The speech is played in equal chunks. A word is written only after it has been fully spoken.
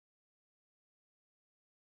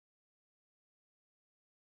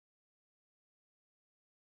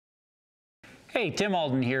Hey, Tim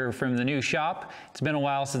Alden here from the new shop. It's been a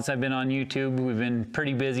while since I've been on YouTube. We've been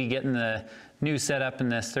pretty busy getting the new setup in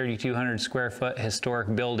this 3,200 square foot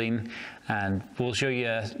historic building, and we'll show you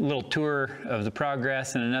a little tour of the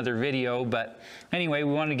progress in another video. But anyway,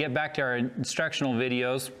 we wanted to get back to our instructional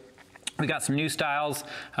videos. We got some new styles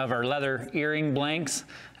of our leather earring blanks,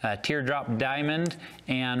 Teardrop Diamond,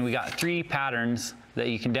 and we got 3 patterns that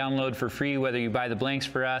you can download for free, whether you buy the blanks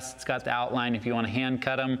for us. It's got the outline if you want to hand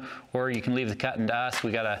cut them, or you can leave the cutting to us.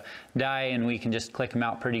 We got a die and we can just click them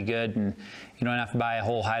out pretty good, and you don't have to buy a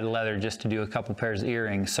whole hide of leather just to do a couple pairs of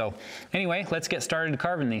earrings. So anyway, let's get started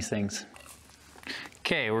carving these things.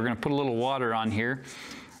 Okay, we're gonna put a little water on here.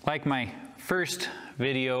 Like my first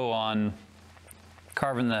video on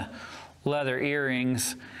carving the leather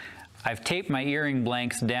earrings, I've taped my earring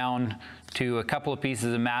blanks down to a couple of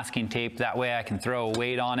pieces of masking tape. That way I can throw a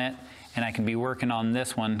weight on it and I can be working on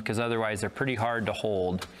this one, because otherwise they're pretty hard to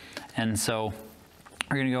hold. And so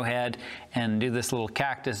we're gonna go ahead and do this little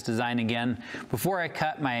cactus design again. Before I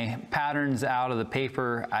cut my patterns out of the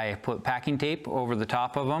paper, I put packing tape over the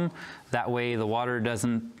top of them. That way the water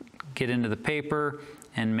doesn't get into the paper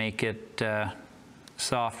and make it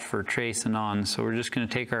soft for tracing on. So we're just gonna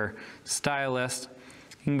take our stylus.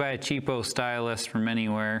 You can buy a cheapo stylus from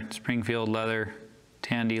anywhere, Springfield leather,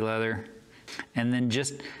 Tandy leather, and then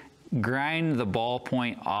just grind the ball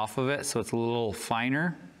point off of it so it's a little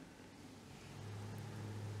finer.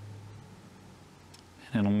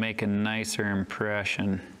 And it'll make a nicer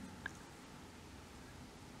impression.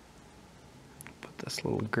 Put this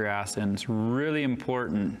little grass in. It's really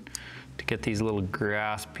important to get these little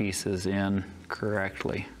grass pieces in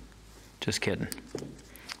correctly. Just kidding.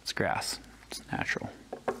 It's grass. It's natural.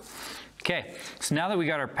 Okay, so now that we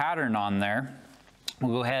got our pattern on there,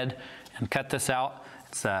 we'll go ahead and cut this out.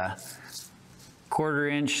 It's a 1/4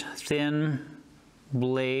 inch thin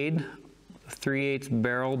blade, 3/8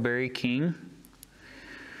 barrel Berry King.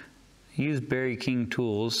 Use Berry King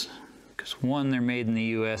tools because 1, they're made in the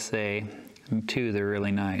USA, and 2, they're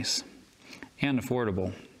really nice and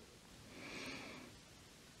affordable.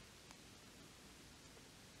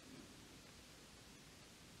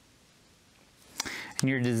 In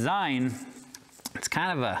your design, it's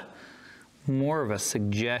kind of more of a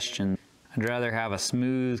suggestion. I'd rather have a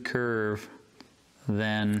smooth curve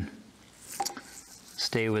than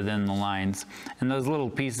stay within the lines. And those little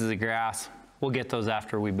pieces of grass, we'll get those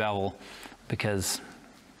after we bevel, because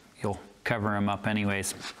you'll cover them up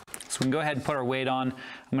anyways. So we can go ahead and put our weight on.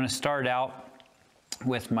 I'm gonna start out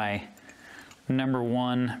with my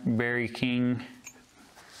 #1 Berry King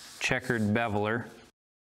checkered beveler.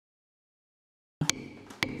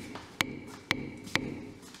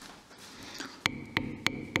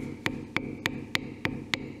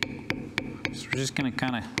 We're just gonna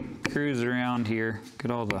kind of cruise around here, get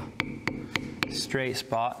all the straight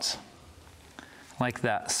spots. I like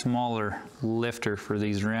that smaller lifter for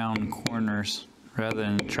these round corners rather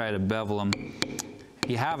than try to bevel them. If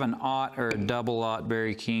you have an 0 or a double 0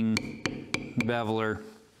 Berry King beveler,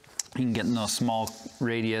 you can get in those small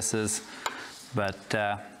radiuses, but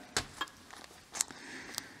I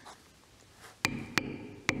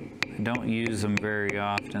don't use them very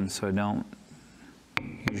often, so I don't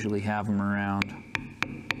usually have them around.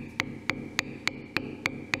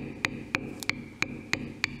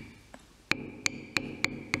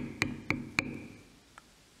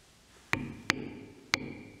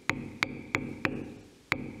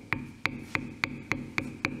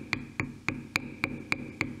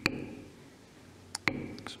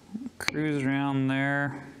 So cruise around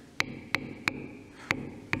there,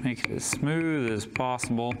 make it as smooth as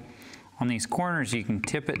possible. On these corners, you can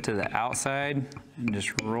tip it to the outside and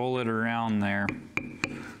just roll it around there.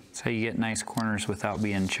 That's how you get nice corners without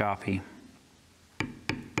being choppy.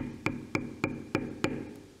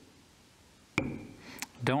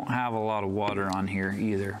 Don't have a lot of water on here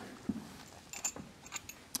either.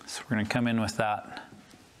 So we're gonna come in with that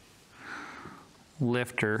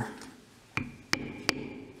lifter.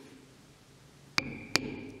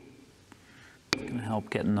 It's gonna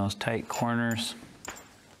help get in those tight corners.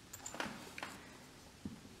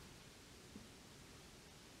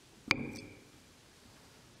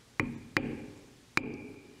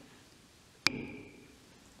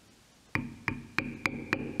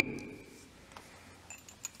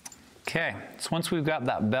 Okay, so once we've got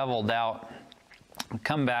that beveled out, we'll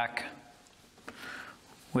come back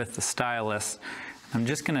with the stylus. I'm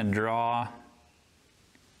just gonna draw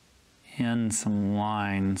in some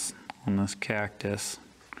lines on this cactus.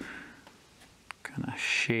 Kind of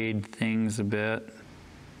shade things a bit.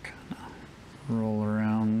 Kind of roll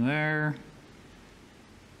around there.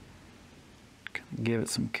 Kind of give it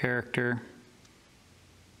some character.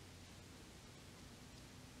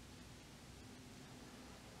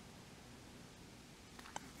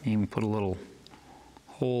 Even put a little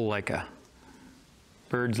hole like a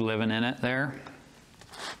bird's living in it there.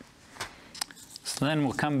 So then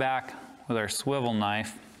we'll come back with our swivel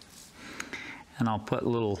knife and I'll put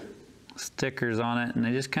little stickers on it, and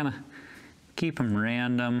I just kind of keep them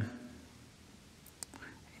random.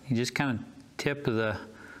 You just kind of tip the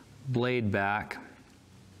blade back,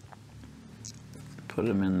 put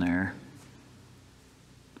them in there,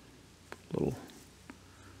 little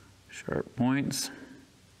sharp points.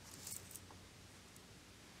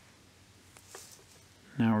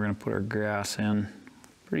 Now we're going to put our grass in.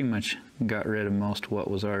 Pretty much got rid of most of what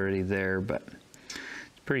was already there, but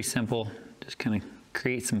it's pretty simple. Just kind of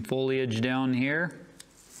create some foliage down here.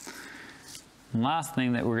 And last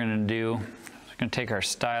thing that we're going to do is we're going to take our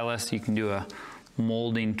stylus. You can do a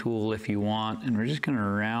molding tool if you want, and we're just going to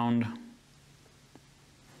round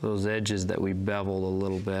those edges that we beveled a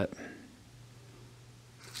little bit.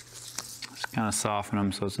 Just kind of soften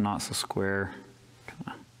them so it's not so square. Kind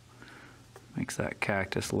of makes that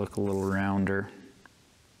cactus look a little rounder.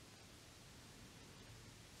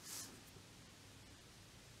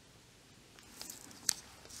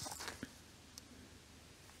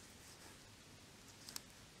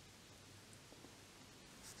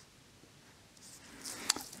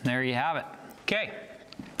 There you have it. Okay,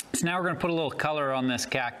 so now we're going to put a little color on this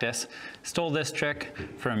cactus. Stole this trick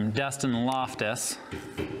from Dustin Loftus,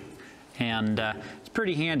 and it's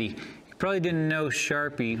pretty handy. You probably didn't know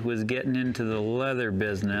Sharpie was getting into the leather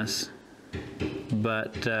business,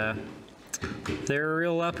 but they're a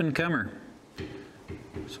real up-and-comer.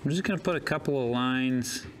 So I'm just going to put a couple of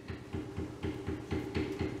lines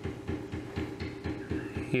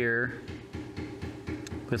here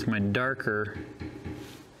with my darker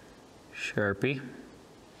Sharpie.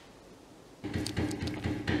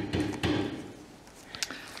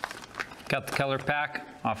 Got the color pack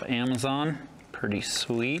off Amazon. Pretty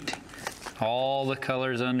sweet. All the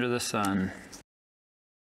colors under the sun.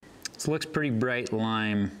 This looks pretty bright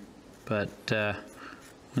lime, but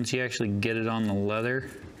once you actually get it on the leather,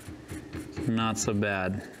 it's not so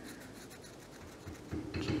bad.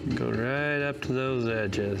 Go right up to those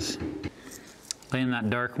edges. Laying that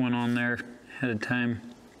dark one on there ahead of time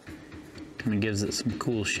kind of gives it some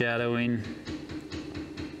cool shadowing.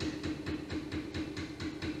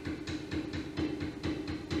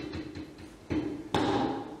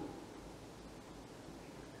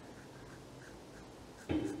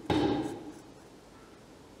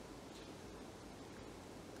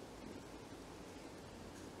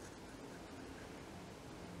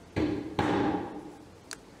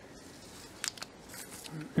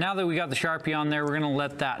 Now that we got the Sharpie on there, we're going to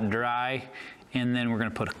let that dry, and then we're going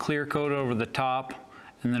to put a clear coat over the top,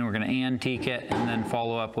 and then we're going to antique it, and then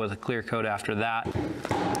follow up with a clear coat after that.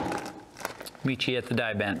 Meet you at the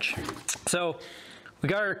dye bench. So we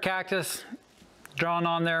got our cactus drawn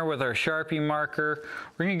on there with our Sharpie marker.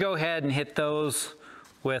 We're going to go ahead and hit those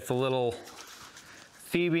with a little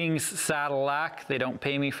Fiebing's saddle lac. They don't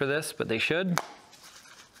pay me for this, but they should.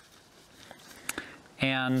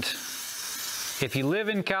 And if you live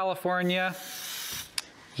in California,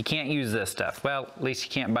 you can't use this stuff. Well, at least you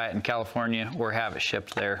can't buy it in California or have it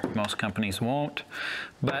shipped there. Most companies won't.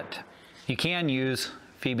 But you can use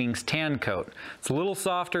Fiebing's tan coat. It's a little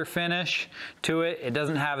softer finish to it. It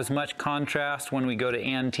doesn't have as much contrast when we go to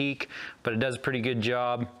antique, but it does a pretty good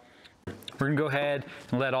job. We're gonna go ahead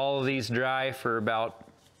and let all of these dry for about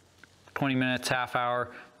 20 minutes, half hour,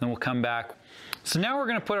 then we'll come back. So now we're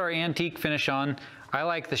gonna put our antique finish on. I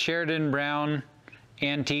like the Sheridan Brown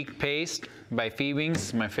Antique Paste by Fiebing's.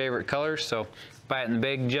 It's my favorite color, so buy it in the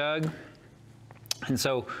big jug. And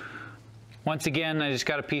so once again, I just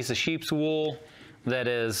got a piece of sheep's wool that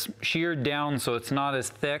is sheared down so it's not as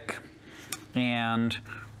thick. And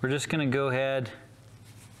we're just gonna go ahead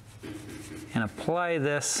and apply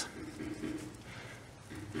this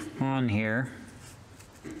on here.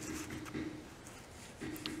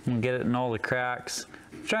 We'll get it in all the cracks.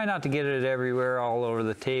 Try not to get it everywhere all over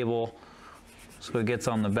the table so it gets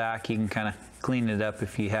on the back. You can kind of clean it up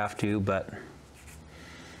if you have to, but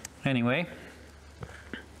anyway,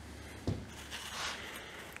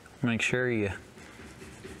 make sure you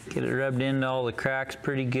get it rubbed into all the cracks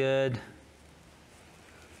pretty good.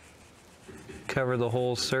 Cover the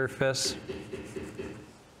whole surface.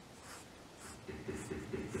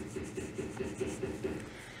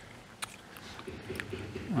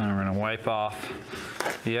 And we're going to wipe off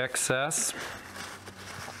the excess.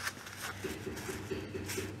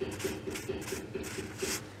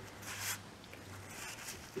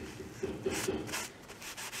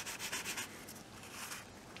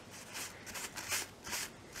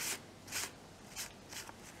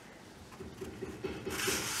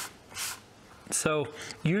 So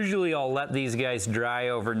usually I'll let these guys dry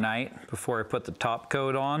overnight before I put the top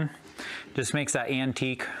coat on. Just makes that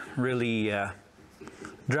antique really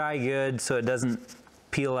dry good so it doesn't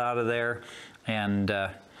peel out of there, and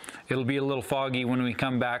it'll be a little foggy when we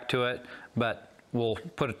come back to it, but we'll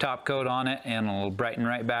put a top coat on it and it'll brighten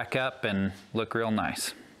right back up and look real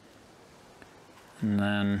nice. And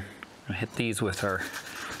then I'll hit these with our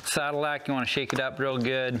saddle lack. You want to shake it up real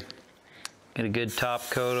good, get a good top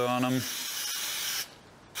coat on them.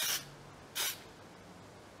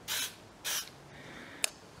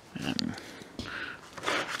 And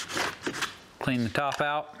clean the top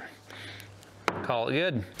out, call it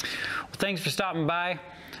good. Well, thanks for stopping by.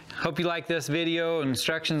 Hope you like this video and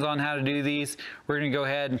instructions on how to do these. We're going to go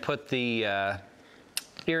ahead and put the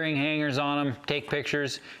earring hangers on them, take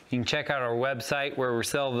pictures. You can check out our website where we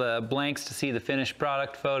sell the blanks to see the finished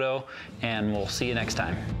product photo, and we'll see you next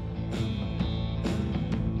time.